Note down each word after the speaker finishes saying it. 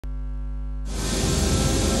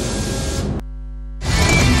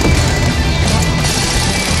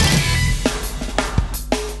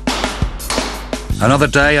Another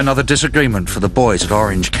day, another disagreement for the boys at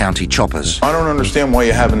Orange County Choppers. I don't understand why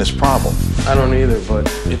you're having this problem. I don't either, but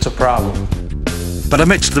it's a problem. But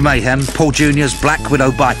amidst the mayhem, Paul Jr.'s Black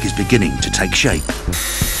Widow bike is beginning to take shape.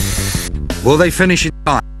 Will they finish in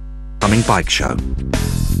time? Coming bike show.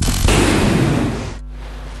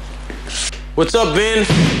 What's up, Vin?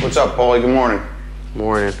 What's up, Paulie? Good morning.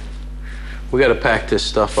 Morning. We gotta pack this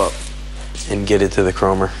stuff up and get it to the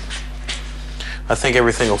chromer. I think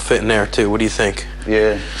everything will fit in there, too. What do you think?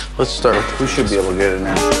 Yeah. Let's start with We should be able to get it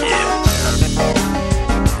now.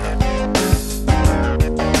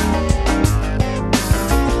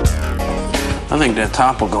 I think that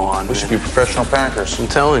top will go on. We should be professional packers. I'm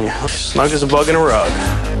telling you, snug as a bug in a rug.